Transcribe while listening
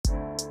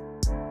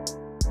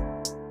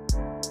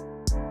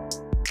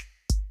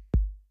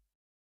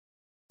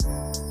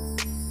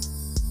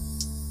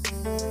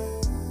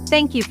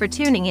Thank you for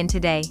tuning in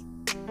today.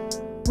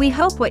 We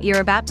hope what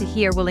you're about to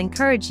hear will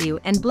encourage you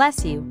and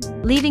bless you,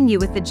 leaving you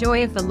with the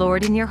joy of the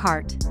Lord in your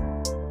heart.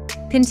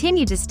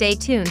 Continue to stay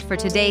tuned for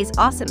today's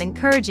awesome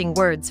encouraging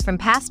words from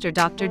Pastor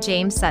Dr.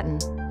 James Sutton.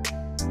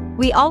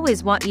 We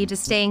always want you to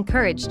stay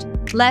encouraged,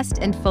 blessed,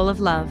 and full of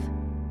love.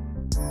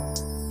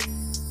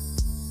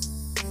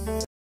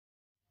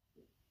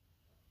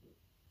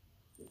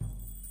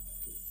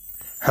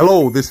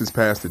 Hello, this is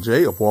Pastor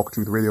Jay of Walk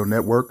Truth Radio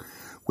Network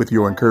with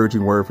your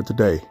encouraging word for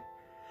today.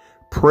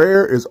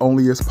 Prayer is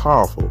only as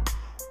powerful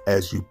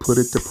as you put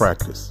it to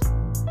practice.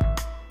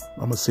 I'm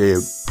going to say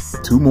it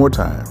 2 more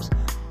times.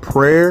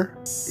 Prayer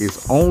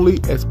is only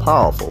as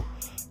powerful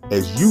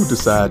as you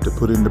decide to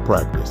put it into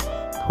practice.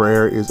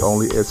 Prayer is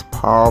only as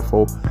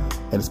powerful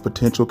and its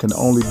potential can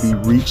only be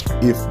reached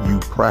if you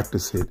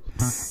practice it.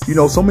 You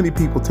know, so many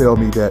people tell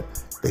me that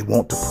they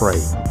want to pray.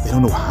 They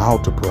don't know how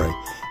to pray.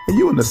 And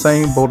you're in the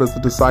same boat as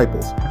the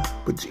disciples.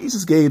 But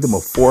Jesus gave them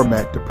a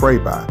format to pray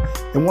by.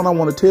 And what I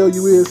want to tell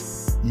you is,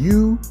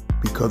 you,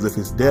 because of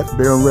his death,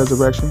 burial, and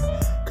resurrection,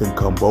 can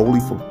come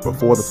boldly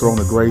before the throne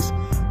of grace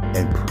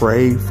and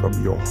pray from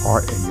your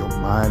heart and your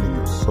mind and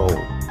your soul.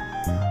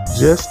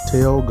 Just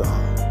tell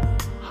God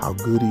how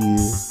good he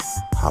is,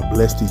 how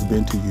blessed he's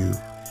been to you,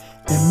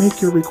 and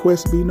make your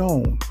request be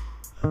known.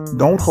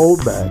 Don't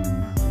hold back.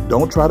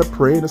 Don't try to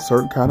pray in a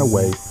certain kind of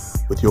way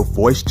with your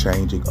voice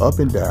changing up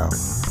and down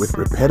with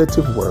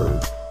repetitive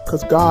words,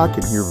 because God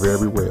can hear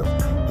very well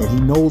and he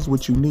knows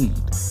what you need.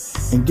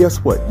 And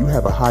guess what? You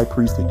have a high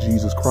priest in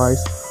Jesus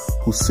Christ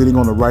who's sitting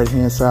on the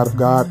right-hand side of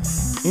God,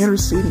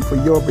 interceding for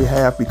your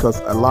behalf, because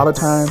a lot of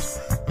times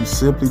you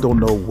simply don't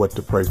know what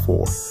to pray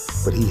for,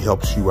 but he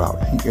helps you out.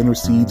 He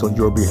intercedes on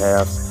your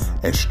behalf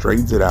and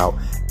straightens it out,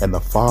 and the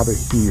Father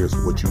hears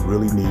what you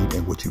really need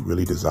and what you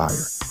really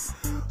desire.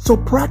 So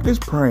practice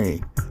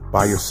praying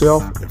by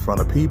yourself in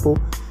front of people,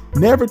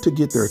 never to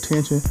get their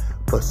attention,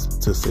 but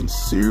to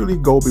sincerely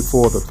go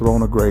before the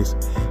throne of grace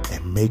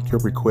and make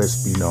your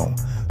requests be known.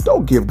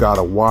 Don't give God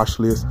a watch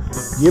list.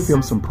 Give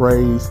him some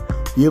praise,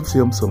 give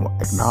him some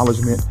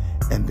acknowledgement,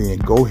 and then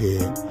go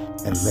ahead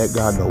and let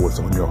God know what's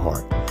on your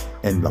heart.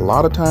 And a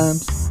lot of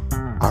times,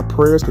 our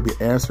prayers can be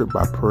answered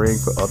by praying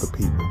for other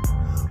people.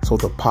 So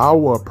the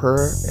power of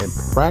prayer and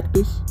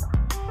practice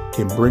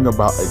can bring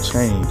about a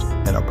change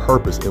and a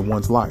purpose in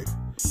one's life.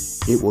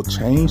 It will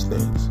change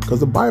things, because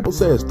the Bible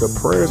says the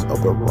prayers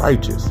of the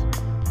righteous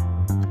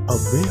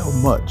avail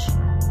much.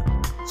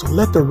 So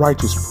let the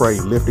righteous pray,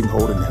 lifting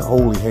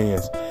holy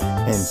hands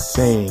and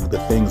saying the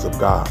things of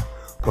God,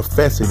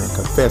 professing and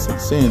confessing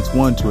sins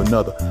one to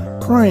another,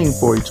 praying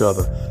for each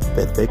other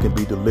that they can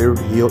be delivered,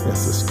 healed, and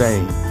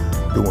sustained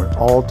during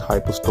all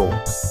type of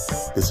storms.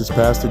 This is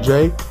Pastor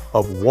Jay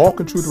of Walk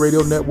in Truth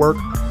Radio Network.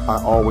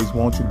 I always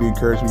want you to be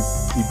encouraged,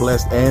 be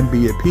blessed, and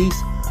be at peace.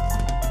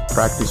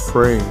 Practice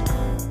praying.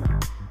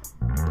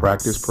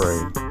 Practice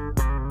praying,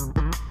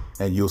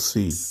 and you'll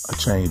see a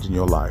change in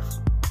your life.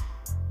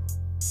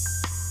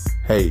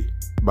 Hey,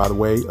 by the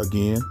way,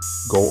 again,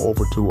 go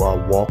over to our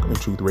Walk in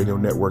Truth Radio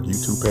Network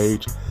YouTube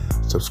page.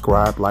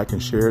 Subscribe, like,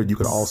 and share. You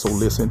can also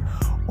listen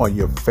on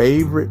your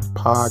favorite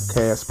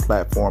podcast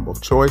platform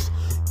of choice.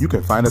 You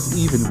can find us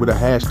even with a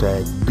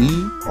hashtag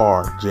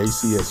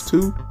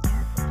BRJCS2.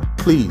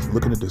 Please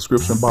look in the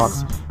description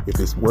box. If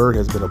this word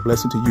has been a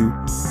blessing to you,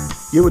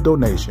 give a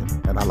donation,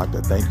 and I'd like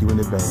to thank you in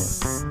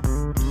advance.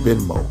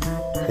 Venmo,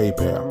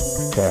 PayPal,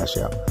 Cash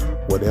App,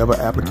 whatever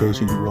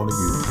application you want to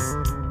use.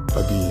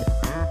 Again,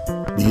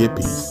 be at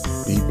peace,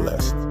 be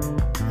blessed,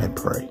 and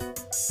pray.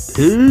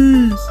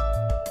 Peace.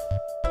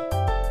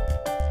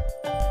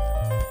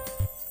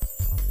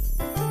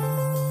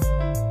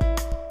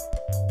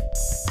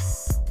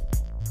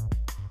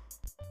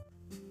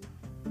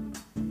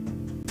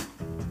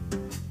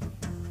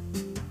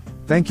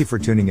 Thank you for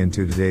tuning in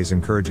to today's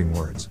encouraging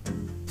words.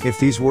 If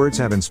these words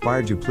have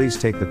inspired you, please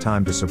take the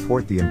time to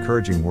support the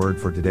encouraging word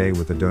for today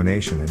with a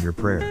donation and your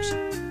prayers.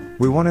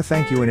 We want to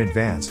thank you in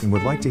advance and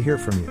would like to hear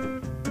from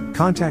you.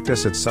 Contact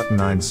us at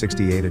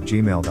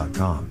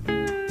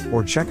sutton968@gmail.com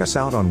or check us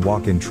out on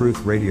Walk in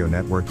Truth Radio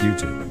Network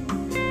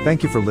YouTube.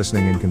 Thank you for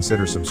listening and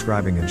consider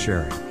subscribing and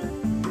sharing.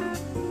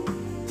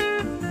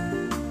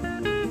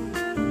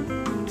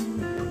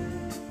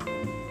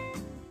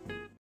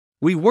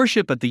 We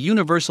worship at the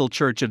Universal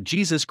Church of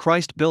Jesus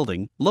Christ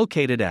building,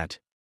 located at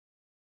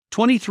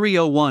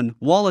 2301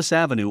 Wallace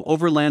Avenue,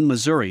 Overland,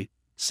 Missouri,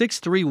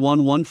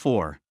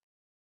 63114.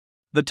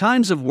 The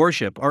times of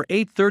worship are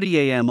 8:30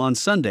 a.m. on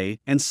Sunday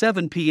and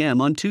 7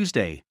 p.m. on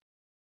Tuesday.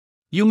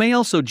 You may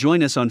also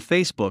join us on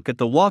Facebook at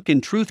the Walk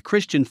in Truth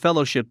Christian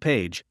Fellowship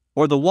page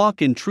or the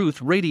Walk in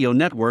Truth Radio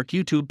Network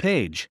YouTube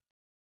page.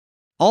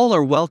 All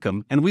are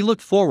welcome, and we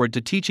look forward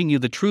to teaching you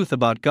the truth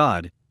about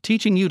God,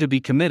 teaching you to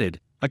be committed,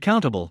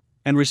 accountable,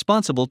 and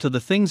responsible to the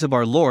things of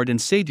our Lord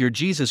and Savior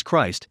Jesus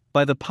Christ,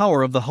 by the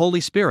power of the Holy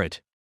Spirit.